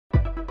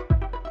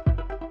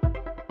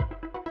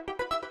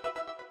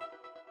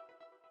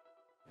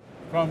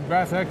From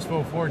GRAPH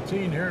EXPO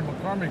 14 here in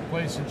McCormick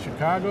Place in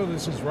Chicago.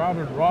 This is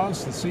Robert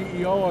Ross, the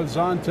CEO of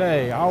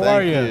Xante. How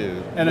are you? Thank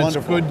you. And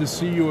Wonderful. It's good to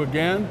see you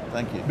again.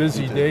 Thank you.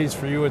 Busy days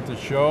for you at the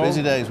show.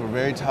 Busy days. We're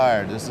very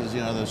tired. This is,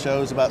 the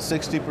show's about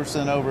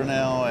 60% over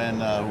now, and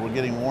we're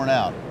getting worn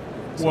out.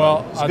 So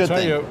well, I'll tell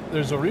you,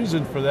 there's a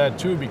reason for that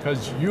too,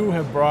 because you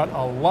have brought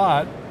a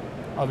lot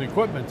of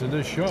equipment to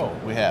this show.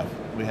 We have.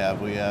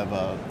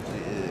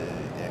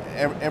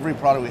 Every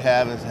product we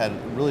have has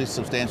had really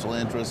substantial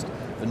interest.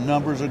 The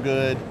numbers are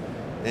good.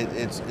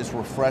 It's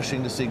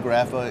refreshing to see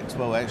GRAPH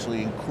EXPO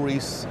actually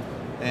increase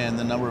in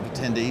the number of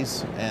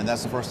attendees, and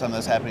that's the first time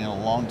that's happening in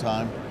a long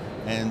time.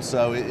 And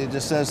so it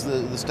just says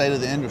the state of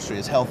the industry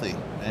is healthy,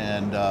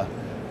 and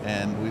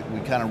we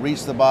kind of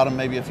reached the bottom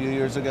maybe a few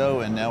years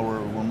ago, and now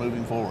we're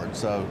moving forward.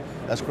 So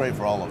that's great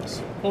for all of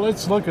us. Well,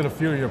 let's look at a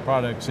few of your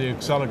products. The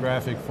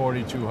Excelagraphic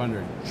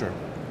 4200. Sure.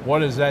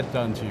 What has that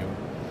done to you?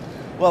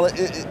 Well,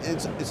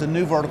 it's a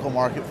new vertical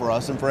market for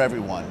us and for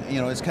everyone.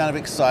 It's kind of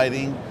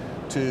exciting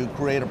to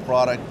create a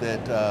product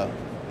that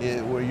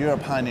where you're a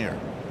pioneer,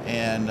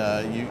 and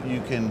you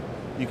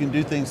can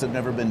do things that have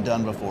never been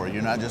done before.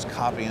 You're not just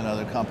copying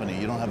another company.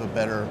 You don't have a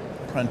better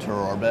printer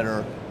or a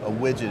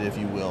widget, if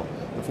you will.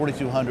 The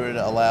 4200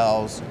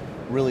 allows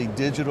really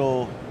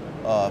digital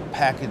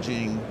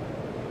packaging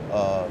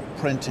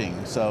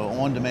printing, so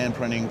on-demand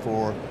printing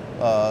for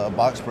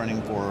box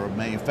printing for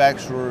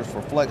manufacturers,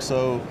 for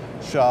flexo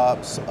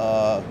shops,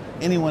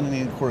 anyone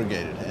needing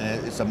corrugated.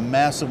 And it's a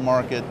massive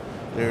market.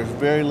 There's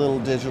very little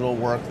digital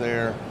work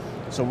there.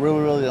 So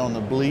really on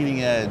the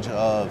bleeding edge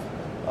of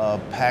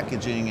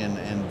packaging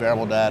and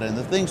variable data, and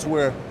the things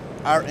where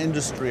our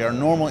industry, our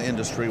normal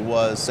industry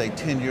was, say,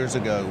 10 years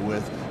ago,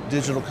 with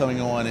digital coming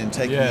on and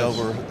taking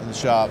over the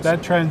shops.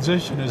 That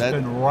transition has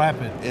been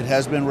rapid. It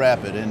has been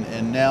rapid,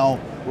 and now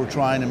we're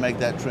trying to make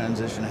that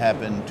transition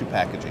happen to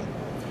packaging.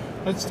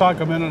 Let's talk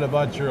a minute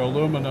about your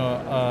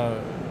Illumina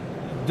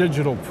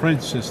digital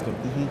print system.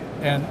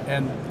 Mm-hmm.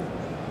 and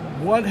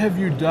what have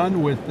you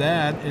done with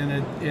that in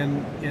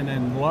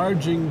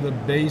enlarging the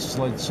base,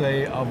 let's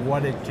say, of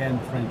what it can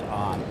print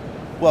on?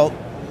 Well,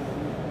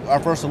 our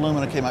first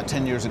Illumina came out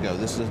 10 years ago.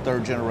 This is the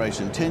third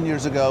generation. 10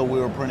 years ago, we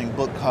were printing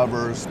book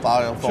covers,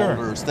 file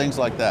folders, things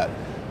like that.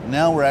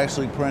 Now we're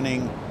actually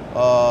printing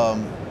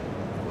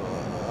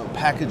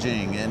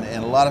packaging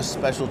and a lot of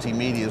specialty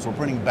medias. We're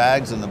printing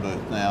bags in the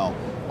booth now,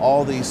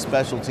 all these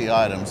specialty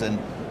items. And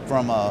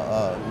from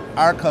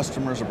our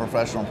customers are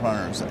professional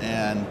printers,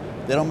 and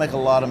they don't make a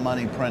lot of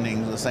money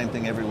printing the same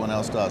thing everyone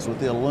else does. With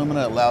the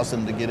Illumina, it allows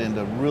them to get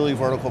into really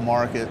vertical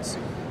markets,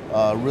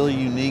 really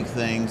unique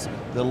things.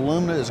 The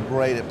Illumina is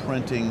great at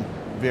printing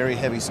very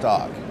heavy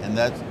stock, and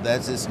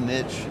that's its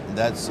niche.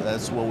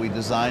 That's what we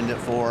designed it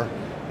for,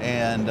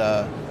 and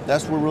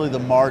that's where really the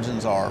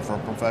margins are for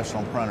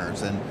professional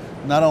printers, and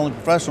not only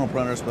professional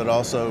printers, but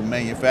also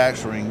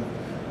manufacturing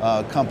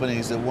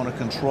companies that want to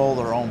control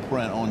their own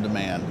print on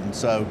demand. And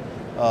so,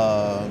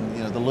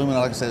 the Illumina,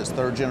 like I said, it's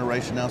third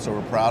generation now, so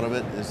we're proud of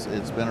it.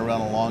 It's been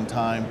around a long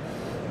time.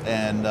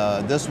 And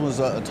this was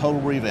a total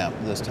revamp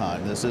this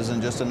time. This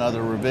isn't just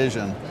another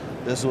revision.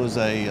 This was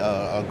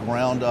a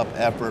ground-up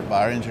effort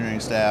by our engineering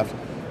staff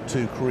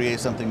to create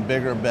something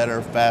bigger,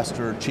 better,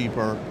 faster,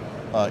 cheaper,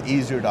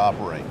 easier to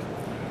operate.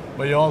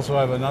 But you also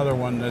have another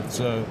one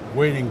that's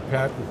waiting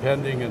patent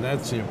pending, and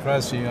that's the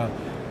Impressia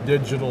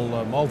digital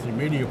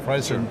multimedia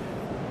press, and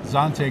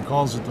Xante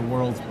calls it the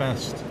world's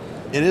best.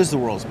 It is the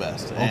world's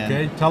best.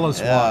 Okay, tell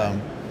us why.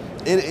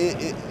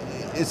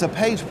 It's a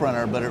page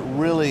printer, but it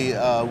really,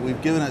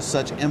 we've given it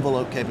such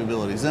envelope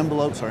capabilities.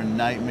 Envelopes are a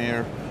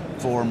nightmare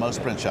for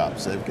most print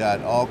shops. They've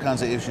got all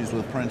kinds of issues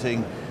with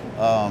printing.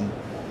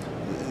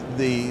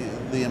 The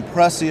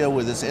Impressia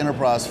with its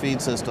enterprise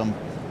feed system,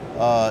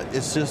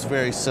 it's just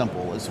very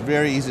simple. It's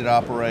very easy to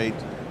operate,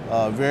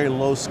 very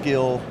low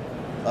skill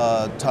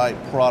type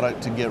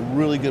product to get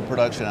really good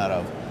production out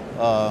of.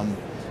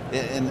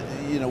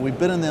 We've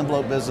been in the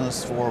envelope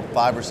business for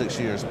 5 or 6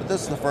 years, but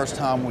this is the first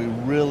time we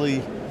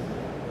really,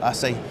 I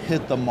say,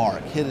 hit the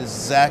mark, hit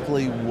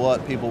exactly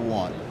what people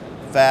want.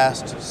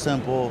 Fast,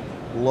 simple,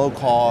 low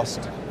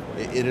cost.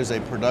 It is a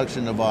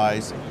production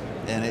device,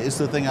 and it's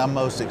the thing I'm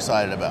most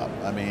excited about.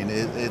 I mean,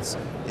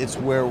 it's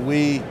where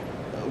we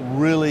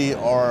really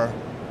are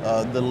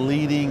the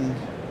leading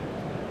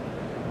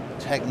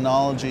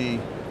technology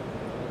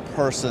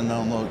person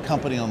on the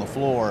company on the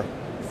floor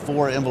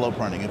for envelope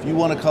printing. If you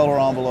want a color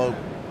envelope,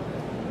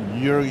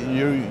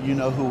 you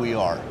know who we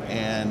are,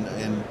 and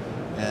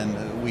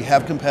we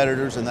have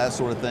competitors and that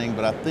sort of thing,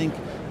 but I think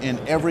in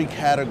every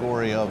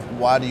category of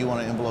why do you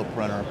want an envelope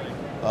printer,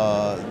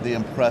 the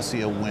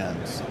Impressia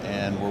wins,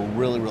 and we're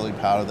really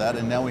proud of that.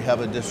 And now we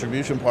have a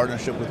distribution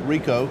partnership with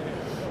Ricoh,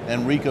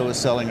 and Ricoh is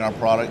selling our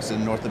products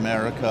in North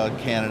America,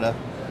 Canada,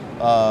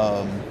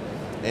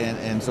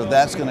 and so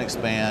that's going to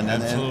expand.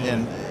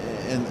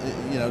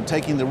 And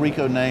taking the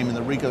Ricoh name and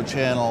the Ricoh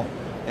channel,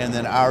 and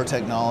then our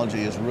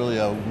technology is really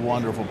a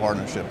wonderful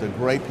partnership. They're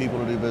great people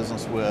to do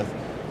business with.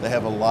 They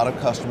have a lot of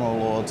customer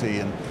loyalty,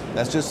 and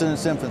that's just in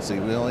its infancy.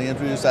 We only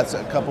introduced that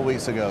a couple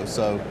weeks ago.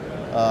 So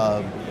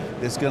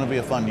it's going to be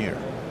a fun year.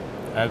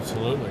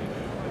 Absolutely.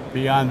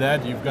 Beyond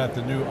that, you've got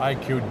the new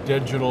IQ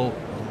digital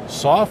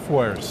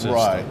software system.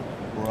 Right.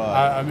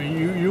 I mean,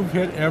 you've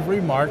hit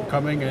every mark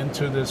coming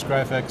into this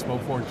GRAPH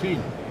EXPO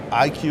 14.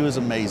 IQ is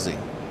amazing.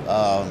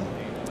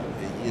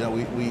 You know,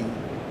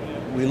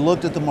 we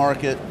looked at the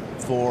market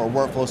for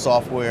workflow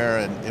software,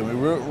 and we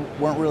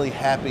weren't really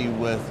happy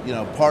with, you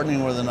know,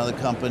 partnering with another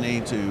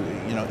company to,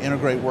 you know,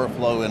 integrate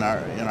workflow in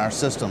our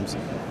systems.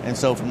 And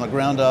so from the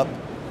ground up,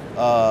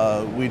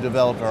 we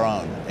developed our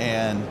own.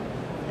 And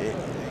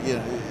you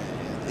know,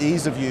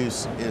 ease of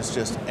use is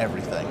just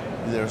everything.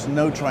 There's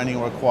no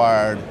training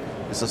required.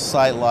 It's a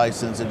site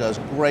license. It does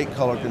great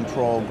color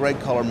control, great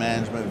color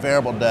management,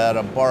 variable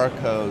data,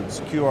 barcodes,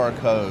 QR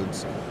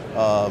codes,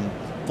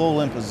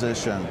 full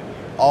imposition,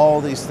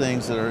 all these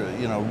things that are,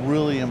 you know,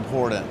 really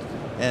important.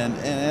 And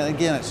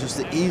again, it's just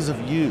the ease of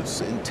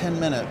use. In 10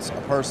 minutes,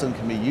 a person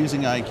can be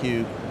using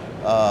IQ.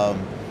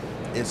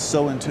 It's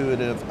so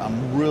intuitive.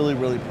 I'm really,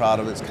 really proud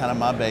of it. It's kind of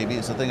my baby.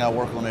 It's the thing I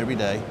work on every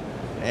day.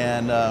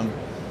 And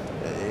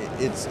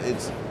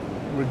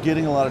we're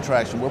getting a lot of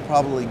traction. We're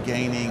probably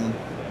gaining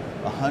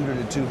 100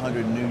 to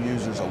 200 new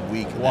users a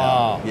week now.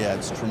 Wow. Yeah,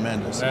 it's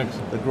tremendous.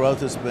 Excellent. The growth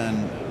has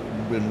been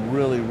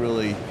really,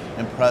 really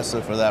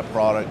impressive for that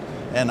product.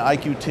 And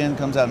IQ 10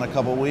 comes out in a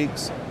couple of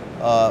weeks.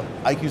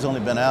 IQ's only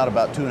been out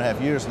about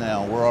 2.5 years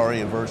now. We're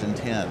already at version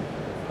 10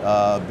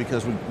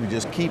 because we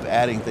just keep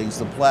adding things.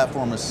 The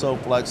platform is so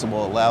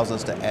flexible, it allows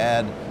us to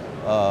add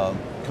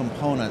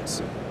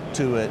components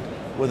to it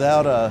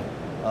without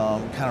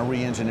kind of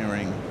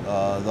re-engineering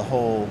the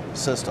whole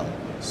system.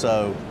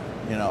 So,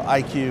 you know,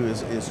 IQ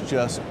is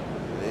just,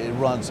 it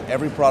runs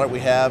every product we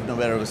have, no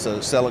matter if it's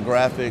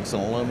Excelagraphics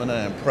and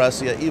Illumina and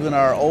Impressia, even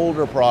our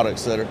older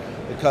products that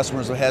the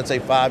customers have had, say,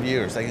 5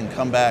 years, they can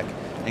come back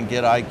and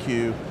get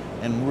IQ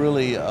and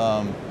really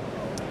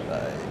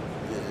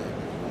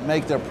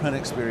make their print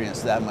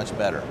experience that much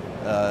better.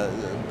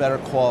 Better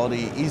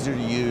quality, easier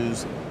to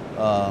use,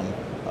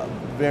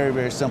 very,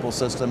 very simple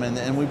system,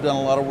 and we've done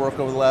a lot of work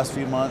over the last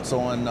few months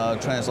on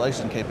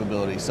translation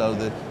capability. So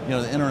the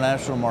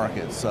international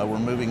markets, we're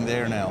moving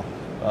there now.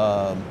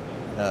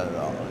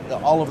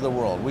 All over the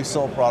world. We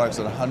sold products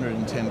in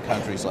 110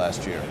 countries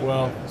last year.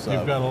 Well, so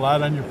you've got a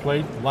lot on your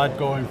plate, a lot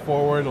going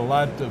forward, a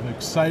lot of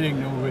exciting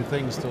new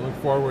things to look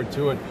forward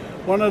to. It.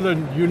 One other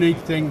unique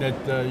thing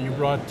that you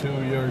brought to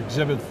your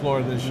exhibit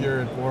floor this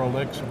year at World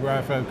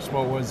GRAPH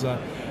EXPO was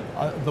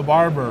the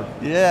barber.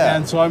 Yeah.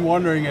 And so I'm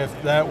wondering if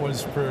that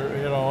was,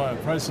 a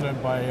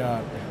precedent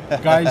by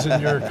guys in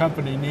your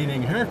company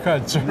needing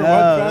haircuts, or what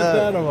brought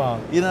that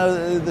about? You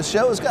know, the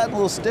show has gotten a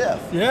little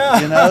stiff. Yeah.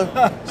 You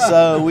know,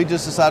 so we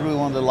just decided we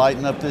wanted to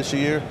lighten up this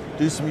year,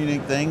 do some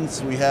unique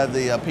things. We have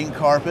the pink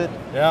carpet.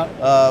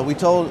 Yeah. We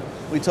told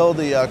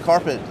the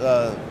carpet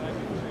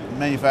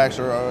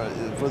manufacturer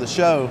for the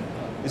show,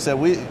 we said,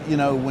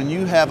 when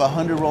you have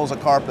 100 rolls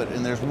of carpet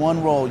and there's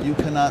one roll you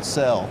cannot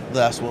sell,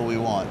 that's what we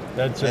want.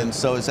 That's it. And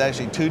so it's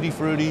actually Tutti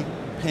Frutti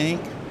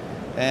pink,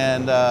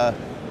 and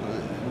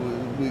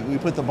we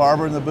put the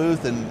barber in the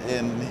booth,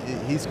 and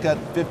he's got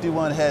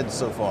 51 heads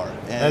so far.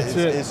 And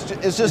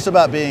it's just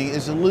about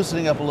it's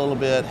loosening up a little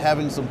bit,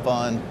 having some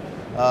fun.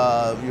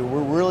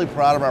 We're really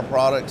proud of our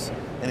products,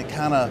 and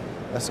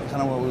that's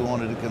kind of what we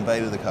wanted to convey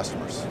to the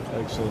customers.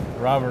 Excellent.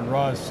 Robert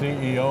Ross,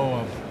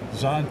 CEO of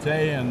Xante,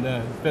 and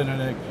it's been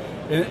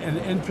an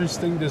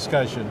interesting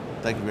discussion.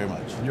 Thank you very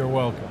much. You're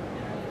welcome.